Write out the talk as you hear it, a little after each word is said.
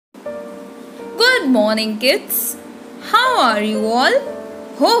Good morning, kids. How are you all?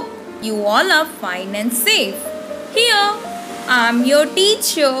 Hope you all are fine and safe. Here, I am your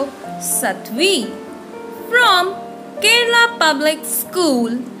teacher, Satvi, from Kerala Public School,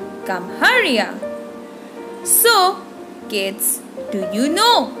 Kamharia. So, kids, do you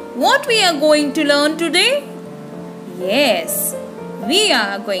know what we are going to learn today? Yes, we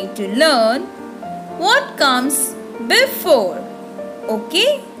are going to learn what comes before.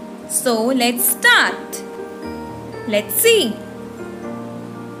 Okay? So let's start. Let's see.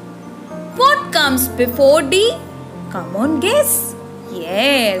 What comes before D? Come on, guess.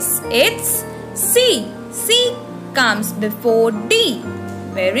 Yes, it's C. C comes before D.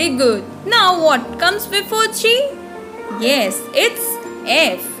 Very good. Now what comes before G? Yes, it's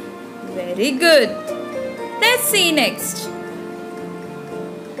F. Very good. Let's see next.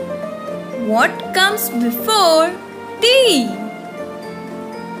 What comes before T?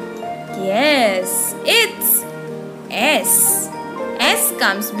 Yes, it's S. S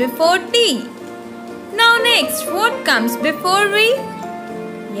comes before T. Now next, what comes before V?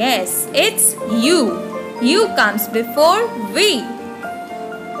 Yes, it's U. U comes before V.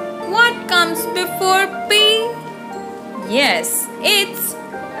 What comes before P? Yes, it's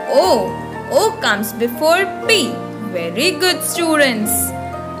O. O comes before P. Very good, students.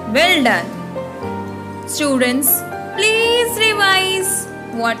 Well done. Students, please revise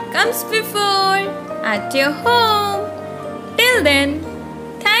what comes before at your home. Till then,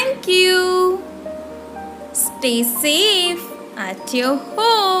 thank you. Stay safe at your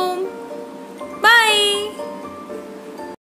home.